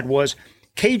to Brad, was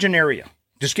cage an area.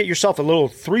 Just get yourself a little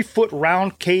 3-foot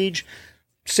round cage,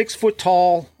 6 foot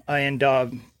tall, and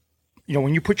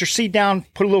when you put your seed down,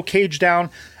 put a little cage down,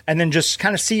 and then just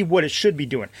kind of see what it should be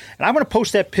doing. And I'm going to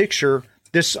post that picture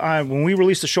when we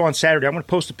release the show on Saturday. I'm going to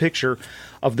post a picture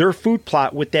of their food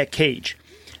plot with that cage.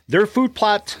 Their food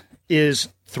plot is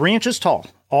 3 inches tall,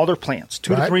 all their plants,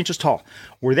 2 to 3 inches tall.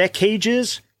 Where that cage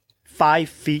is, 5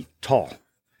 feet tall.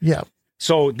 Yeah.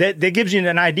 So that gives you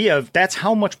an idea of that's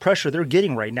how much pressure they're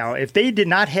getting right now. If they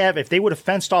would have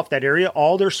fenced off that area,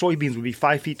 all their soybeans would be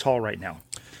 5 feet tall right now.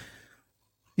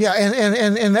 Yeah,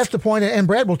 and that's the point. And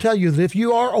Brad will tell you that if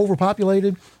you are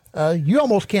overpopulated, you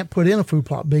almost can't put in a food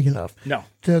plot big enough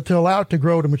to allow it to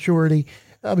grow to maturity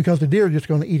because the deer are just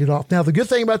going to eat it off. Now, the good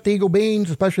thing about the Eagle beans,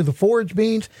 especially the forage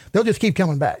beans, they'll just keep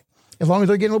coming back. As long as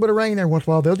they're getting a little bit of rain every once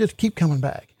in a while, they'll just keep coming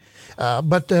back.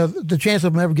 But the chance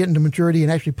of them ever getting to maturity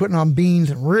and actually putting on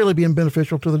beans and really being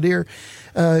beneficial to the deer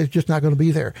is just not going to be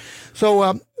there.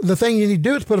 So the thing you need to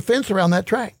do is put a fence around that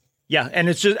track. Yeah, and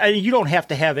it's just you don't have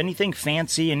to have anything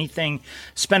fancy,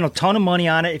 spend a ton of money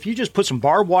on it. If you just put some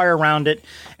barbed wire around it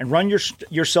and run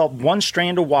yourself one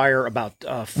strand of wire about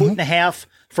a foot and a half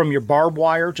from your barbed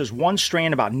wire, just one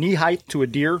strand about knee height to a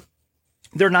deer,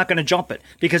 they're not going to jump it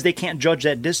because they can't judge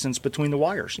that distance between the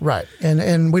wires. Right.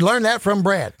 And we learned that from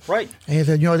Brad. Right. And he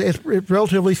said, it's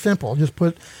relatively simple. Just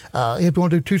put, if you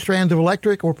want to do 2 strands of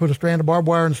electric or put a strand of barbed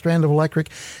wire and a strand of electric,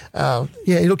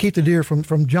 it'll keep the deer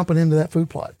from jumping into that food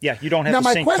plot. Yeah, you don't have to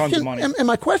sink tons of money. And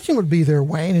my question would be there,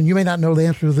 Wayne, and you may not know the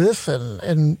answer to this,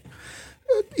 and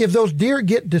if those deer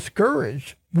get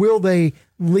discouraged, will they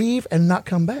leave and not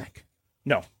come back?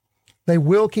 No. They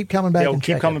will keep coming back. They'll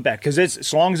keep coming back because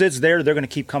as long as it's there, they're going to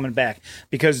keep coming back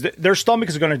because their stomach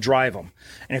is going to drive them.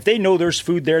 And if they know there's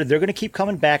food there, they're going to keep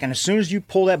coming back. And as soon as you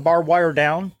pull that barbed wire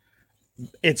down,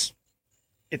 it's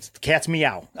cat's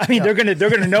meow. I mean, they're going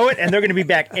to know it, and they're going to be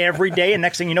back every day. And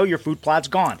next thing you know, your food plot's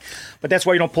gone. But that's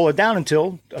why you don't pull it down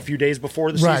until a few days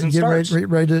before the season starts. Get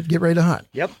ready to hunt.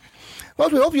 Yep. Well,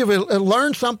 we hope you've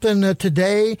learned something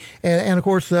today. And of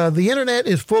course, the internet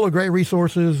is full of great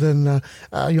resources. And,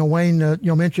 Wayne,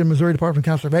 mentioned Missouri Department of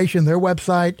Conservation, their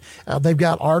website. They've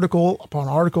got article upon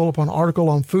article upon article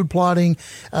on food plotting.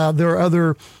 There are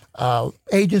other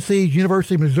agencies,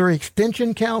 University of Missouri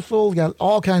Extension Council, got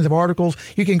all kinds of articles.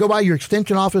 You can go by your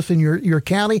extension office in your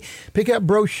county, pick up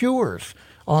brochures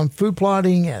on food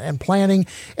plotting and planning.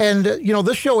 And,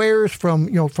 this show airs from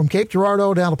Cape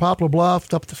Girardeau down to Poplar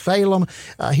Bluff, up to Salem,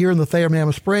 here in the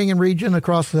Thayer-Mammoth Spring region,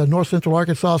 across north central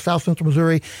Arkansas, south central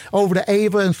Missouri, over to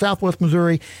Ava and southwest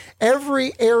Missouri.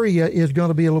 Every area is going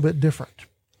to be a little bit different.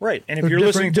 Right. And if you're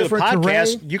listening to the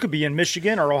podcast, you could be in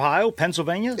Michigan or Ohio,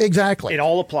 Pennsylvania. Exactly. It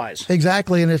all applies.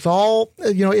 Exactly. And it's all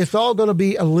going to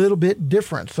be a little bit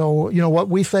different. So, what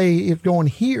we say is going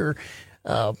here,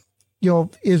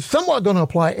 is somewhat going to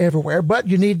apply everywhere, but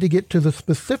you need to get to the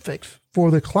specifics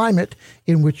for the climate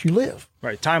in which you live.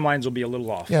 Right. Timelines will be a little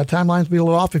off. Yeah, timelines will be a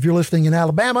little off. If you're listening in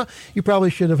Alabama, you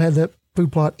probably should have had that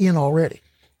food plot in already.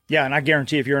 Yeah, and I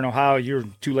guarantee if you're in Ohio, you're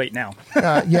too late now.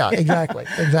 Yeah, exactly.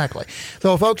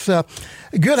 So, folks,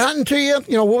 good hunting to you.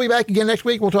 We'll be back again next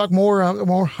week. We'll talk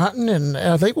more hunting, and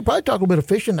I think we'll probably talk a little bit of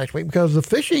fishing next week because the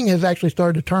fishing has actually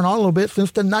started to turn on a little bit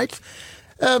since the nights.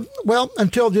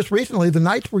 Until just recently, the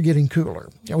nights were getting cooler.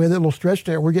 We had that little stretch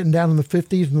there. We're getting down in the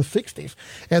 50s and the 60s.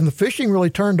 And the fishing really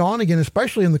turned on again,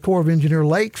 especially in the Corps of Engineer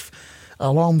lakes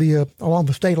along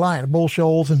the state line, Bull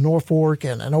Shoals and Norfolk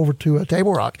and over to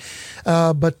Table Rock.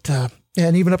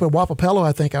 And even up at Wapapello,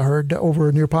 I think I heard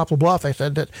over near Poplar Bluff, they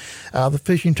said that the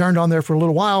fishing turned on there for a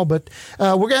little while. But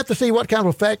we're going to have to see what kind of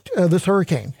effect this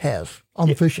hurricane has on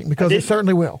the fishing, because it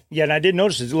certainly will. Yeah, and I did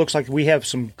notice it looks like we have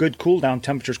some good cool-down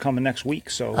temperatures coming next week,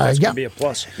 so that's going to be a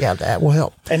plus. Yeah, that will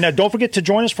help. And don't forget to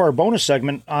join us for our bonus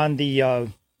segment on the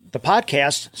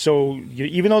podcast. So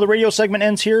even though the radio segment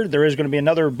ends here, there is going to be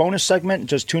another bonus segment.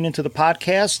 Just tune into the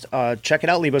podcast. Check it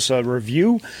out. Leave us a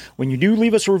review. When you do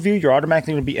leave us a review, you're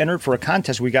automatically going to be entered for a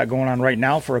contest we got going on right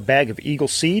now for a bag of Eagle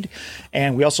Seed.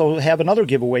 And we also have another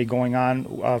giveaway going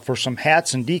on for some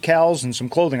hats and decals and some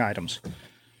clothing items.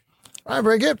 All right,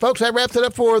 very good, folks. That wraps it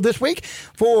up for this week.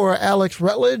 For Alex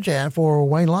Rutledge and for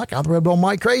Wayne Locke, I'm the Red Bull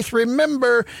Mike Crace.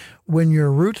 Remember, when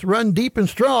your roots run deep and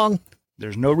strong,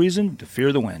 there's no reason to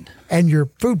fear the wind. And your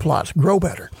food plots grow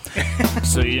better.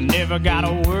 So you never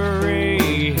gotta worry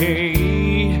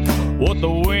what the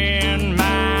wind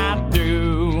might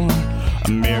do.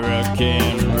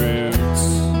 American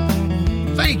Roots.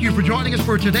 Thank you for joining us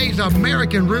for today's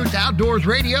American Roots Outdoors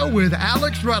Radio with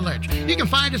Alex Rutledge. You can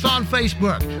find us on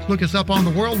Facebook. Look us up on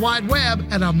the World Wide Web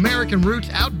at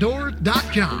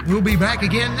AmericanRootsOutdoors.com. We'll be back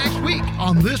again next week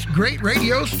on this great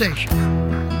radio station.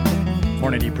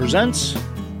 Hornady presents.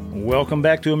 Welcome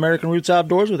back to American Roots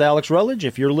Outdoors with Alex Rutledge.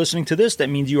 If you're listening to this, that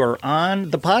means you are on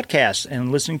the podcast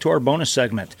and listening to our bonus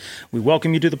segment. We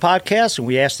welcome you to the podcast, and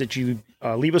we ask that you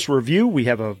leave us a review. We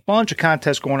have a bunch of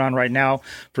contests going on right now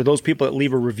for those people that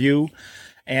leave a review.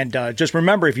 And just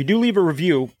remember, if you do leave a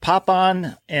review, pop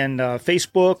on and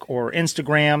Facebook or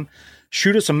Instagram.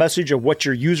 Shoot us a message of what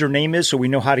your username is so we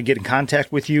know how to get in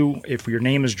contact with you if your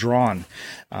name is drawn.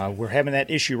 We're having that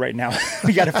issue right now.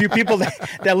 We got a few people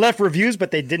that left reviews,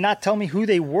 but they did not tell me who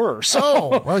they were.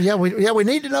 So, we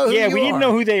need to know who you are. Yeah, we need to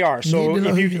know who they are. So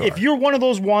if you're one of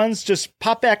those ones, just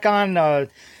pop back on the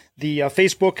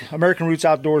Facebook, American Roots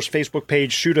Outdoors Facebook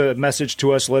page, shoot a message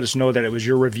to us, let us know that it was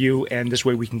your review, and this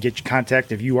way we can get you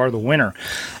contact if you are the winner.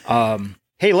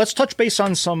 Hey, let's touch base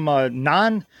on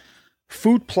some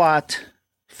food plots.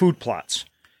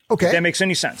 Okay. If that makes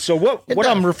any sense. So what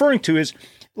I'm referring to is,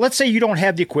 let's say you don't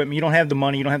have the equipment, you don't have the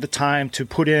money, you don't have the time to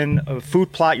put in a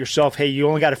food plot yourself. Hey, you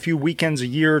only got a few weekends a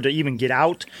year to even get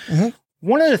out. Mm-hmm.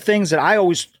 One of the things that I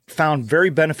always found very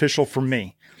beneficial for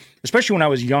me, especially when I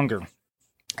was younger,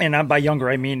 and by younger,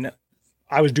 I mean,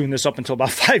 I was doing this up until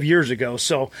about 5 years ago.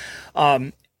 So,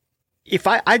 if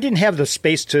I didn't have the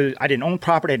space I didn't own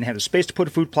property, I didn't have the space to put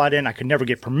a food plot in. I could never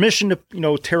get permission to,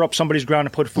 tear up somebody's ground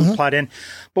and put a food plot in.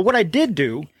 But what I did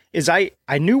do is I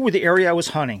knew where the area I was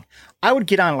hunting. I would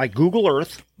get on like Google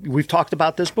Earth. We've talked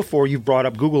about this before. You've brought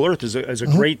up Google Earth as a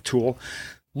great tool.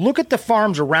 Look at the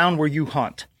farms around where you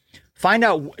hunt. Find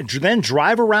out, then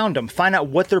drive around them. Find out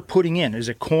what they're putting in. Is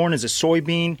it corn? Is it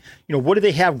soybean? What do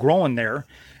they have growing there?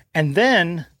 And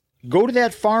then go to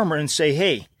that farmer and say,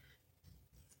 hey,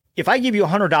 if I give you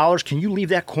 $100, can you leave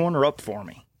that corner up for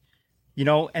me? you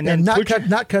know, and then not cut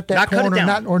that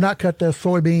corn not cut the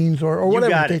soybeans or whatever.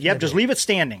 You got it. Yep, just leave it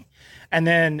standing. And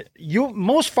then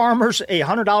most farmers,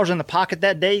 $100 in the pocket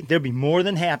that day, they'll be more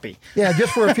than happy. Yeah,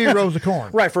 just for a few rows of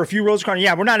corn. Right, for a few rows of corn.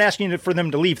 Yeah, we're not asking for them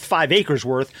to leave 5 acres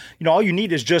worth. You know, all you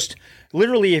need is just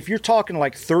literally, if you're talking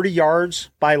like 30 yards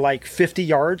by like 50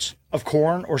 yards of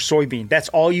corn or soybean, that's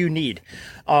all you need.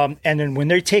 And then when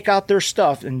they take out their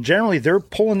stuff, and generally they're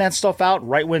pulling that stuff out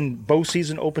right when bow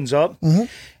season opens up,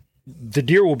 the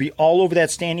deer will be all over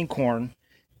that standing corn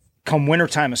come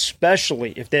wintertime,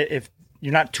 especially if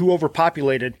you're not too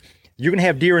overpopulated. You're going to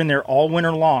have deer in there all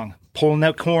winter long, pulling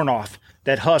that corn off,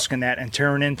 that husk and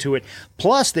tearing into it.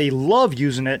 Plus, they love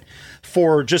using it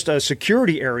for just a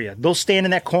security area. They'll stand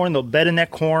in that corn, they'll bed in that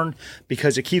corn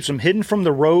because it keeps them hidden from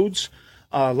the roads.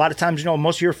 A lot of times, you know,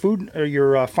 most of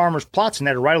your farmers' plots and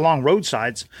that are right along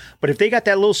roadsides. But if they got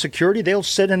that little security, they'll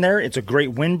sit in there. It's a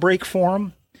great windbreak for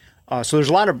them. So there's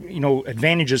a lot of, you know,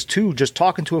 advantages too. Just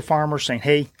talking to a farmer, saying,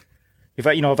 "Hey, if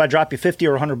I drop you $50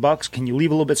 or $100, can you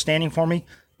leave a little bit standing for me?"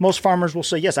 Most farmers will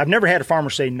say yes. I've never had a farmer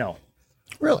say no.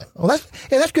 Really? Well,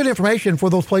 that's good information for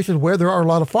those places where there are a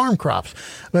lot of farm crops.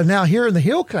 But now here in the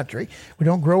hill country, we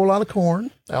don't grow a lot of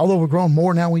corn, although we're growing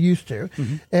more now than we used to,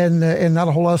 and not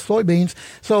a whole lot of soybeans.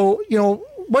 So, you know,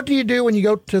 what do you do when you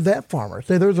go to that farmer?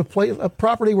 Say there's a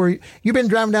property where you've been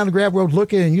driving down the grab road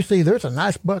looking, and you see there's a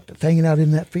nice buck that's hanging out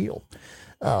in that field.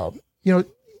 You know,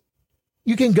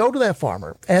 you can go to that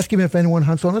farmer, ask him if anyone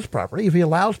hunts on his property, if he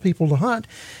allows people to hunt.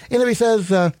 And if he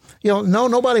says, no,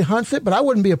 nobody hunts it, but I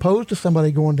wouldn't be opposed to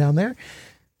somebody going down there.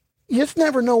 You just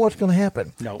never know what's going to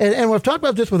happen. No. And we've talked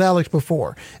about this with Alex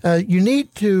before. You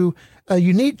need to,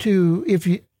 if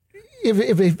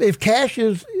cash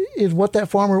is what that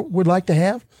farmer would like to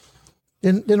have,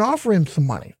 then offer him some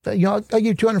money. You know, I'll give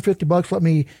you $250. Let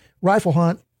me rifle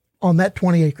hunt on that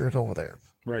 20 acres over there.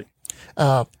 Right.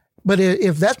 But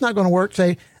if that's not going to work,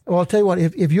 say, well, I'll tell you what,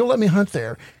 if you'll let me hunt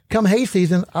there, come hay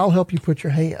season, I'll help you put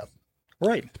your hay up.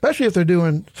 Right. Especially if they're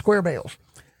doing square bales.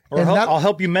 Or I'll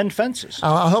help you mend fences.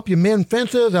 I'll help you mend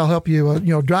fences. I'll help you,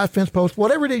 drive fence posts,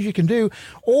 whatever it is you can do.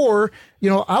 Or,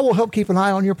 I will help keep an eye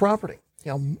on your property.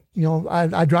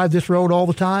 I drive this road all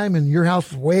the time, and your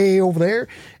house is way over there,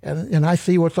 and I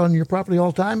see what's on your property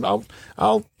all the time.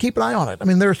 I'll keep an eye on it. I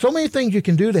mean, there are so many things you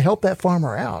can do to help that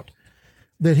farmer out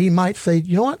that he might say,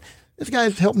 you know what, this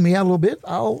guy's helping me out a little bit.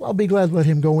 I'll be glad to let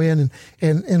him go in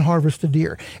and harvest the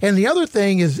deer. And the other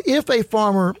thing is, if a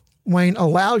farmer, Wayne,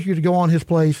 allows you to go on his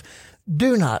place,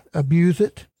 do not abuse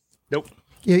it. Nope.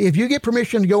 If you get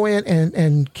permission to go in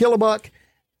and kill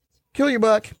your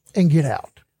buck and get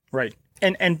out. Right.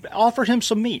 And offer him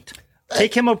some meat.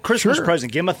 Take him a Christmas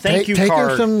present. Give him a thank you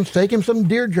card. Take him some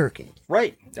deer jerky.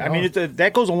 Right. I mean,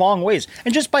 that goes a long ways.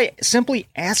 And just by simply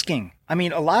asking. I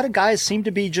mean, a lot of guys seem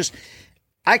to be just,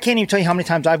 I can't even tell you how many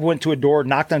times I've went to a door,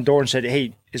 knocked on the door and said,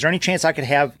 "Hey, is there any chance I could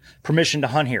have permission to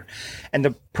hunt here?" And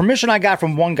the permission I got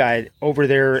from one guy over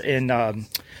there in,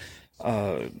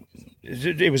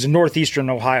 it was in northeastern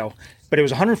Ohio, but it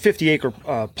was a 150-acre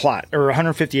plot, or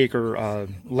 150-acre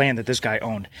land that this guy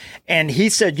owned. And he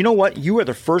said, "You know what? You are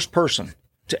the first person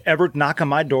to ever knock on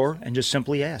my door and just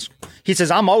simply ask." He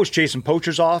says, "I'm always chasing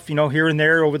poachers off, here and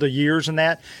there over the years and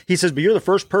that." He says, "But you're the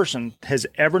first person has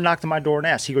ever knocked on my door and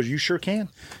asked." He goes, "You sure can."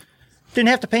 Didn't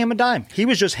have to pay him a dime. He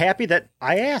was just happy that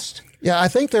I asked. Yeah, I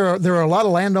think there are a lot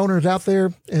of landowners out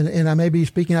there, and I may be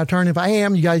speaking out of turn. If I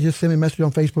am, you guys just send me a message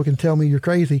on Facebook and tell me you're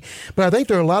crazy. But I think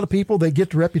there are a lot of people that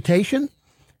get the reputation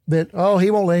that,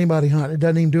 he won't let anybody hunt. It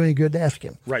doesn't even do any good to ask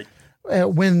him. Right.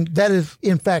 When that is,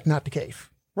 in fact, not the case.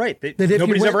 Right.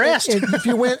 Nobody's ever asked. If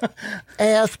you went,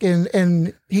 ask,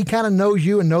 and he kind of knows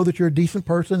you and know that you're a decent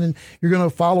person and you're going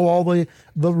to follow all the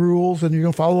rules and you're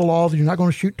going to follow the laws and you're not going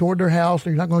to shoot toward their house or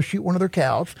you're not going to shoot one of their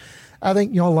cows. I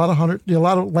think, a lot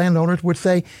of landowners would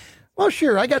say, "Well,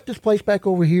 sure, I got this place back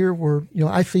over here where,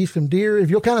 I see some deer.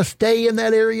 If you'll kind of stay in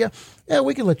that area,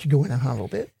 we can let you go in and hunt a little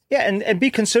bit." Yeah, and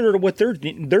be considerate of what their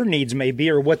needs may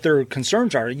be or what their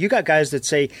concerns are. You got guys that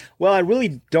say, "Well, I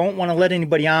really don't want to let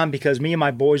anybody on because me and my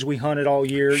boys, we hunted all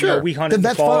year. Sure. We hunted in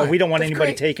the fall. And we don't want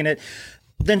anybody great. Taking it."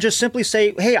 Then just simply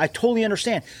say, "Hey, I totally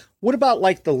understand. What about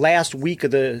like the last week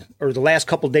of the last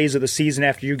couple of days of the season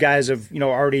after you guys have,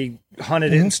 already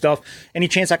hunted it and stuff? Any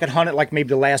chance I could hunt it like maybe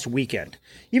the last weekend?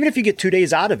 Even if you get 2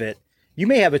 days out of it, you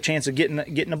may have a chance of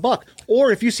getting a buck.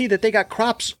 Or if you see that they got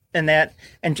crops and that,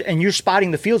 and you're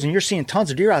spotting the fields and you're seeing tons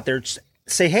of deer out there,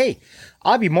 say, "Hey,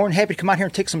 I'll be more than happy to come out here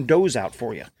and take some does out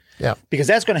for you." Yeah. Because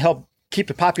that's going to help keep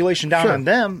the population down Sure. on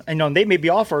them. And they may be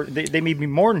they may be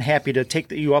more than happy to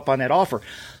take you up on that offer.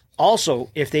 Also,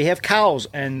 if they have cows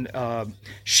and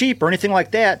sheep or anything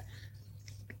like that,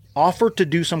 offer to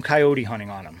do some coyote hunting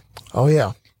on them. Oh,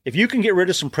 yeah. If you can get rid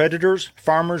of some predators,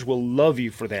 farmers will love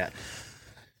you for that.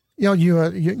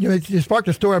 You sparked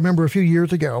a story I remember a few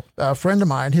years ago. A friend of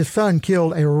mine, his son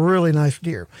killed a really nice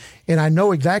deer. And I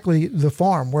know exactly the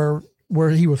farm where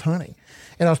he was hunting.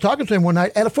 And I was talking to him one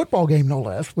night at a football game, no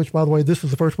less, which, by the way, this is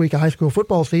the first week of high school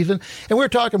football season. And we were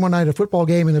talking one night at a football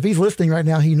game, and if he's listening right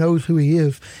now, he knows who he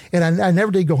is. And I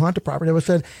never did go hunt the property. I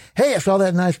said, hey, I saw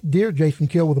that nice deer Jason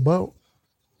killed with a bow.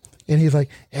 And he's like,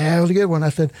 yeah, it was a good one. I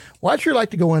said, well, I'd sure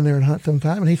like to go in there and hunt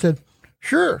sometime. And he said,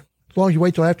 sure, as long as you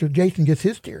wait till after Jason gets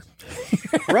his deer.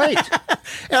 Right.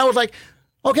 And I was like,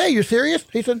 okay, you're serious?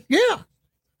 He said, yeah.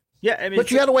 Yeah, I mean,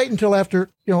 but you got to wait until after,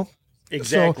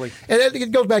 Exactly. So, and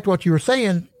it goes back to what you were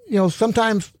saying.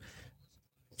 Sometimes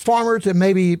farmers that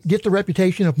maybe get the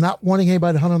reputation of not wanting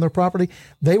anybody to hunt on their property,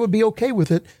 they would be okay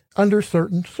with it under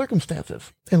certain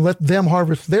circumstances and let them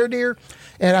harvest their deer.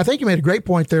 And I think you made a great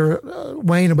point there,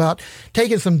 Wayne, about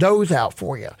taking some does out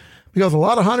for you, because a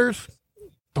lot of hunters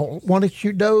don't want to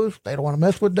shoot does. They don't want to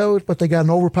mess with does, but they got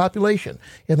an overpopulation.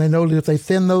 And they know that if they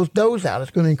thin those does out,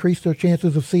 it's going to increase their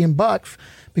chances of seeing bucks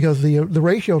because the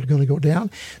ratio is going to go down.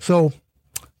 So,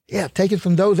 yeah, taking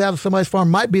some does out of somebody's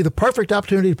farm might be the perfect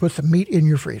opportunity to put some meat in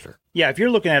your freezer. Yeah, if you're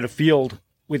looking at a field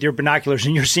with your binoculars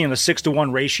and you're seeing a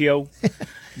 6-to-1 ratio,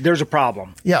 there's a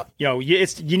problem. Yeah.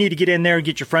 You need to get in there,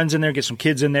 get your friends in there, get some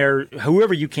kids in there,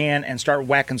 whoever you can, and start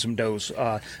whacking some does.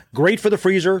 Great for the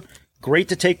freezer. Great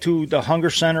to take to the hunger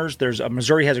centers.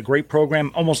 Missouri has a great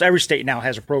program. Almost every state now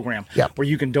has a program where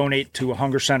you can donate to a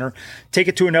hunger center. Take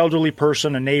it to an elderly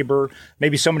person, a neighbor,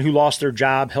 maybe someone who lost their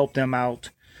job, help them out.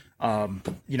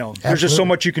 There's just so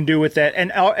much you can do with that,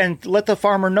 and let the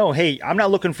farmer know, hey, I'm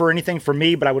not looking for anything for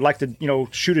me, but I would like to,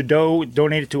 shoot a doe,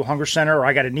 donate it to a hunger center, or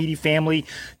I got a needy family,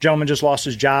 gentleman just lost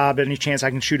his job, any chance I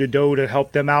can shoot a doe to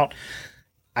help them out?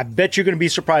 I bet you're going to be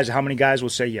surprised at how many guys will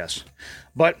say yes.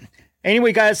 But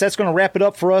anyway, guys, that's going to wrap it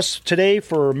up for us today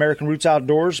for American Roots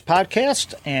Outdoors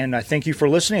podcast. And I thank you for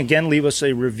listening. Again, leave us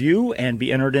a review and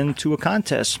be entered into a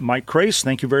contest. Mike Crace,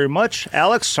 thank you very much.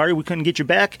 Alex, sorry we couldn't get you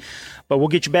back, but we'll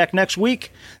get you back next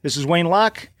week. This is Wayne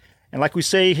Locke. And like we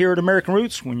say here at American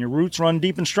Roots, when your roots run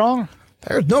deep and strong,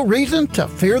 there's no reason to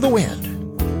fear the wind.